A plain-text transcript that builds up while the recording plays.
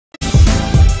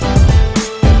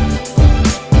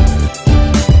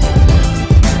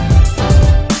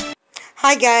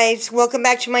Hi guys, welcome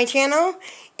back to my channel.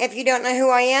 If you don't know who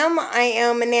I am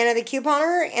Nana the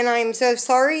Couponer, and I'm so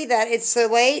sorry that it's so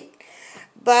late.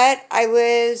 But I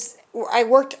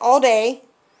worked all day,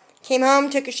 came home,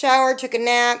 took a shower, took a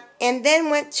nap, and then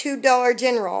went to Dollar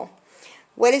General.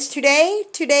 What is today?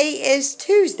 Today is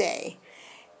Tuesday,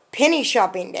 penny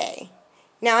shopping day.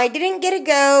 Now I didn't get to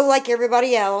go like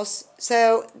everybody else,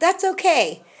 so that's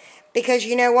okay. Because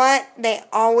you know what? They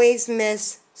always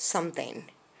miss something.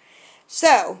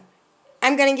 So,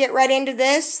 I'm going to get right into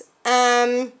this.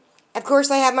 Of course,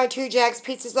 I have my 2 Jack's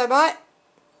pizzas I bought.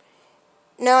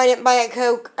 No, I didn't buy a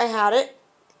Coke. I had it.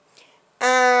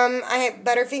 I have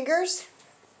Butterfingers.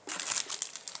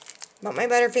 Bought my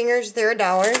Butterfingers. They're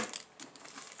 $1.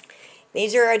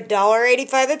 These are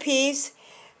 $1.85 a piece.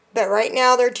 But right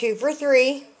now, they're 2 for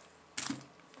 $3.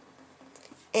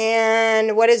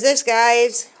 And what is this,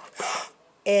 guys?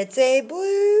 It's a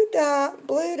blue dot.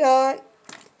 Blue dot.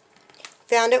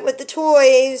 Found it with the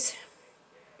toys.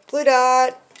 Blue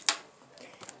dot.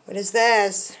 What is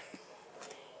this?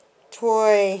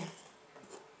 Toy.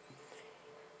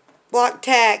 Block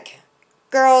Tech.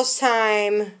 Girls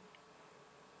Time.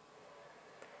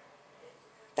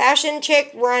 Fashion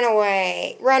Chick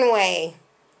Runway.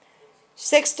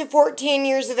 6 to 14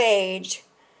 years of age.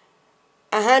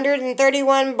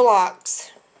 131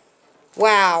 blocks.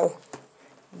 Wow.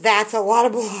 That's a lot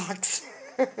of blocks.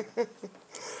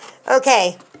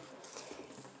 Okay,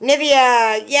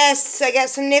 Nivea. Yes, I got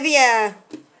some Nivea.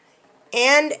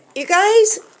 And you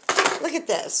guys, look at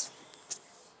this.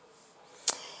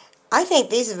 I think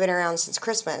these have been around since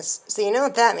Christmas. So you know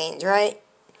what that means, right?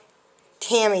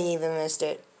 Tammy even missed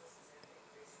it.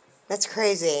 That's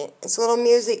crazy. It's a little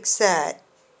music set.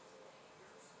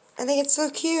 I think it's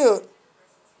so cute.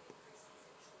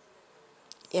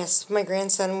 Yes, my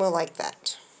grandson will like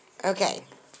that. Okay.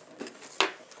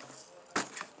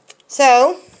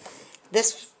 So,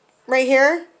 this right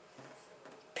here,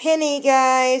 penny,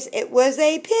 guys. It was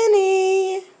a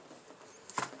penny.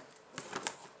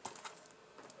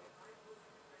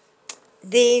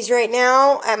 These right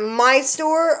now at my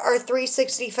store are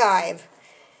 $3.65.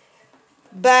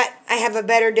 But I have a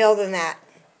better deal than that.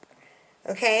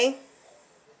 Okay?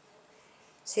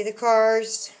 See the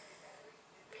cars?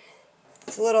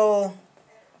 It's a little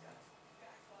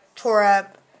tore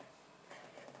up.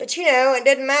 But you know, it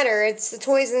doesn't matter. It's the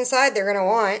toys inside they're going to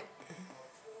want.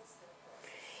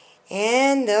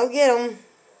 And they'll get them.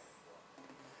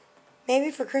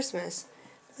 Maybe for Christmas.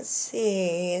 Let's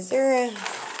see. Is there a...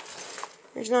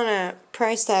 There's not a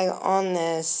price tag on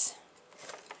this.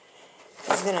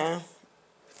 I was going to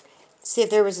see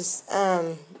if there was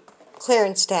a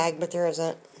clearance tag, but there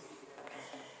isn't.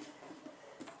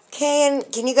 Okay, and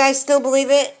can you guys still believe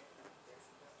it?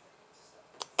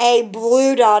 A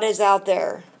blue dot is out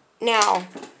there. Now,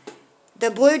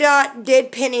 the blue dot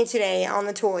did penny today on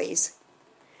the toys.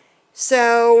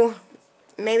 So,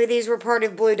 maybe these were part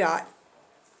of blue dot.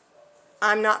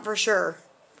 I'm not for sure.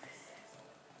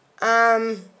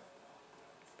 I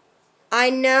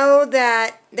know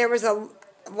that there was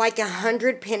like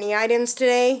 100 penny items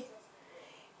today.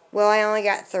 Well, I only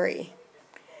got 3.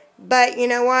 But you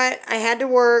know what? I had to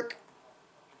work,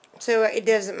 so it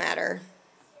doesn't matter.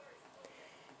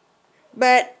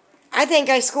 But I think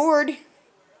I scored.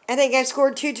 I think I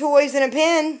scored 2 toys and a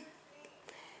pen.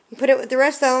 And put it with the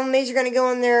rest of them. These are going to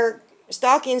go in their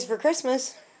stockings for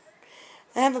Christmas.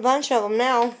 I have a bunch of them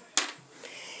now.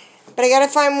 But I got to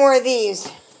find more of these.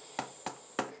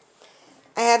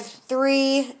 I have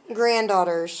 3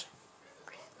 granddaughters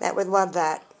that would love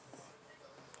that.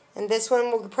 And this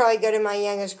one will probably go to my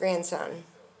youngest grandson.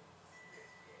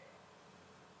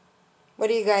 What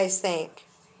do you guys think?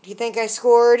 Do you think I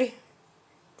scored?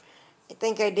 I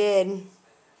think I did.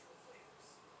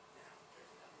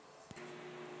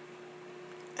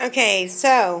 Okay,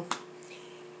 so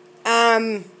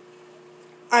I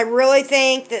really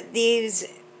think that these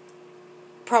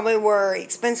probably were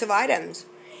expensive items.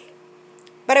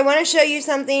 But I want to show you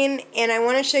something, and I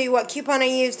want to show you what coupon I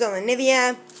used on the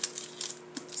Nivea,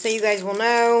 so you guys will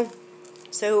know.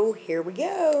 So here we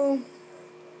go.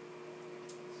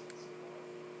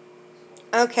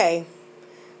 Okay,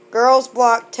 Girls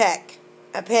Block Tech,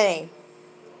 a penny.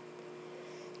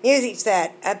 Music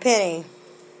set, a penny.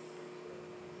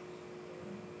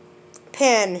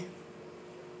 Pen,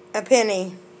 a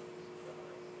penny.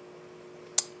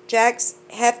 Jack's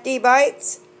Hefty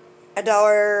Bites,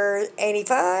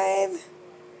 $1.85.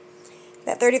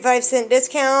 That 35-cent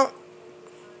discount.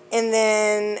 And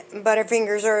then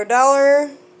Butterfingers are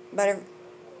 $1.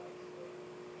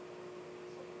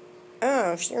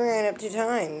 Oh, she ran up 2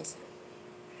 times.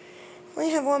 I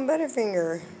only have 1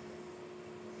 Butterfinger.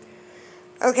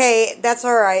 Okay, that's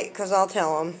alright, because I'll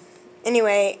tell them.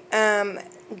 Anyway,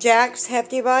 Jack's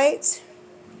Hefty Bites,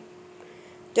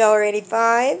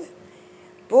 $1.85.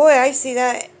 Boy, I see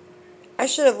that. I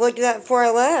should have looked at that before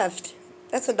I left.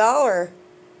 That's $1.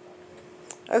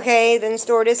 Okay, then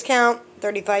store discount,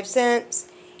 35 cents.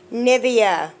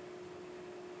 Nivea,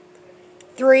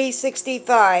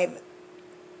 $3.65.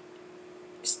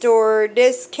 Store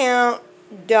discount,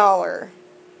 $1.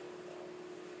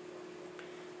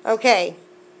 Okay,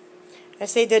 I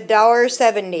say the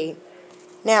 $1.70.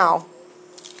 Now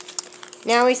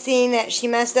we've seen that she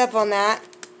messed up on that.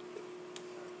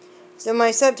 So my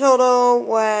subtotal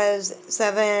was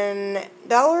 $7,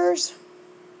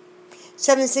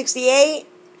 $7.68,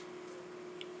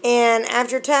 and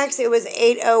after tax it was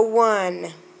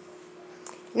 $8.01.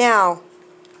 Now,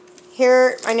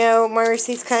 here, I know my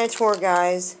receipt's kind of tore,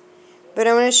 guys, but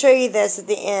I'm going to show you this at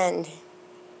the end.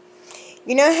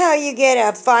 You know how you get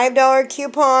a $5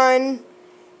 coupon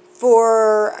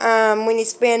for when you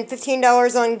spend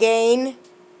 $15 on Gain?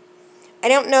 I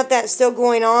don't know if that's still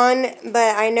going on,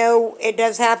 but I know it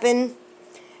does happen.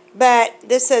 But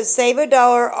this says save $1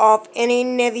 off any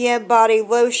Nivea body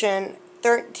lotion,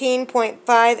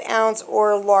 13.5 ounce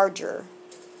or larger.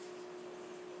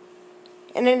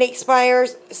 And it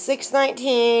expires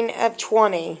 6/19 of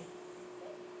 20.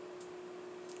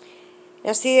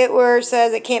 Now see it where it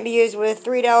says it can't be used with a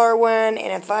 $3 one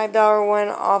and a $5 one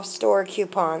off store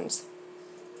coupons.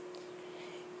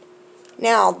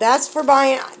 Now, that's for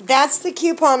buying, that's the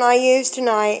coupon I used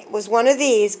tonight, was one of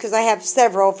these, because I have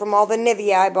several from all the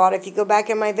Nivea I bought. If you go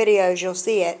back in my videos, you'll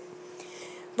see it.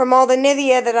 From all the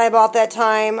Nivea that I bought that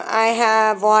time, I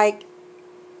have like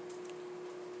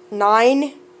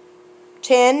 9,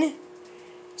 10.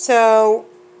 So,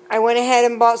 I went ahead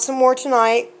and bought some more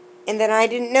tonight, and then I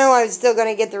didn't know I was still going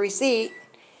to get the receipt,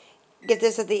 get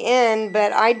this at the end,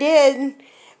 but I did.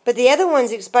 But the other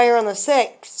ones expire on the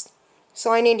 6th.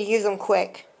 So I need to use them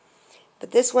quick.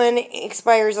 But this one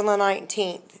expires on the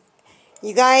 19th.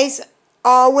 You guys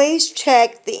always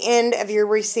check the end of your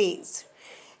receipts.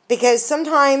 Because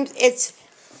sometimes it's,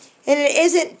 and it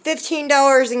isn't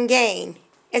 $15 in Gain.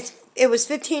 It was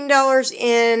 $15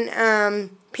 in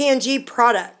P&G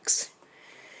products.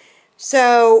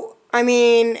 So, I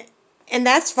mean, and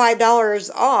that's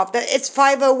 $5 off. It's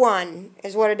 $5.01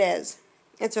 is what it is.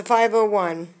 It's a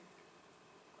 $5.01.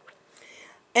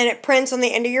 And it prints on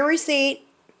the end of your receipt.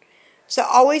 So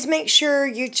always make sure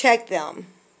you check them.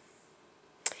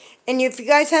 And if you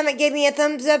guys haven't given me a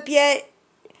thumbs up yet,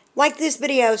 like this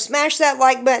video. Smash that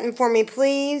like button for me,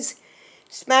 please.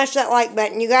 Smash that like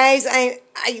button. You guys, I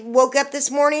woke up this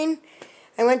morning.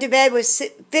 I went to bed with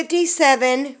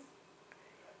 57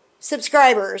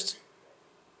 subscribers.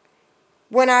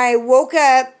 When I woke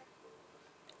up,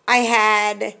 I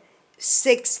had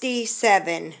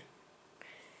 67.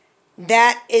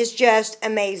 That is just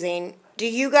amazing. Do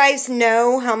you guys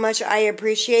know how much I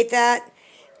appreciate that?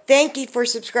 Thank you for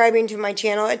subscribing to my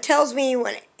channel. It tells me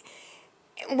when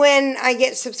I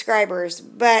get subscribers.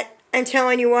 But I'm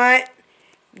telling you what,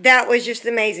 that was just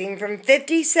amazing. From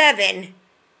 57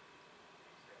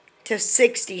 to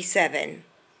 67.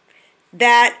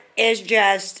 That is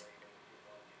just,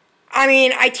 I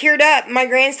mean, I teared up. My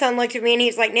grandson looked at me and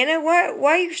he's like, Nana, why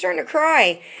are you starting to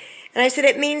cry? And I said,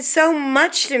 it means so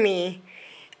much to me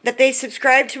that they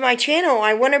subscribe to my channel.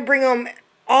 I want to bring them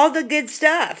all the good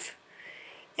stuff.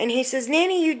 And he says,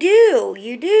 Nanny, you do.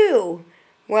 You do.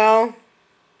 Well,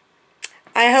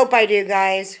 I hope I do,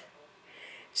 guys.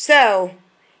 So,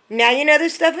 now you know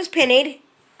this stuff is pennied.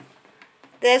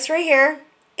 This right here.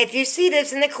 If you see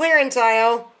this in the clearance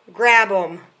aisle, grab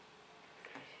them.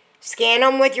 Scan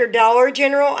them with your Dollar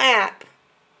General app.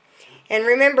 And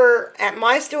remember, at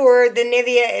my store, the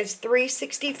Nivea is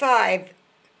 $3.65.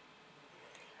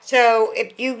 So,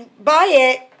 if you buy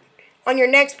it on your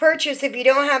next purchase, if you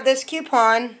don't have this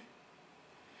coupon,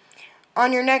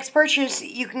 on your next purchase,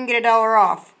 you can get $1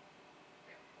 off.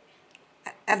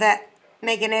 Of that,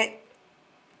 making it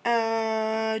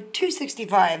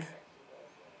 $2.65.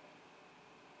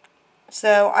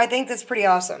 So, I think that's pretty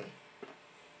awesome.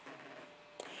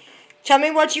 Tell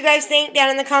me what you guys think down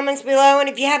in the comments below. And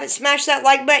if you haven't smashed that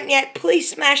like button yet,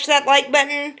 please smash that like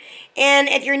button. And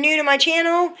if you're new to my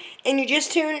channel and you're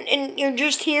just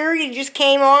here, you just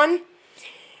came on,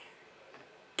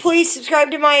 please subscribe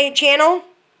to my channel.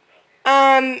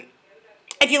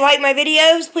 If you like my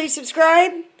videos, please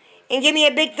subscribe and give me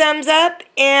a big thumbs up.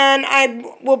 And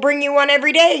I will bring you one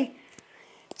every day.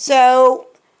 So,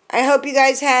 I hope you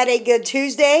guys had a good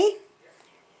Tuesday.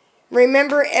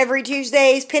 Remember, every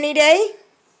Tuesday is Penny Day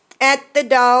at the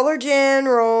Dollar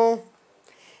General.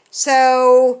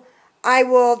 So, I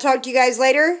will talk to you guys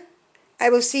later. I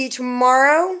will see you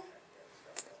tomorrow.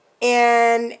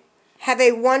 And have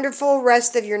a wonderful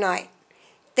rest of your night.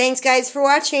 Thanks, guys, for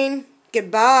watching.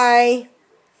 Goodbye.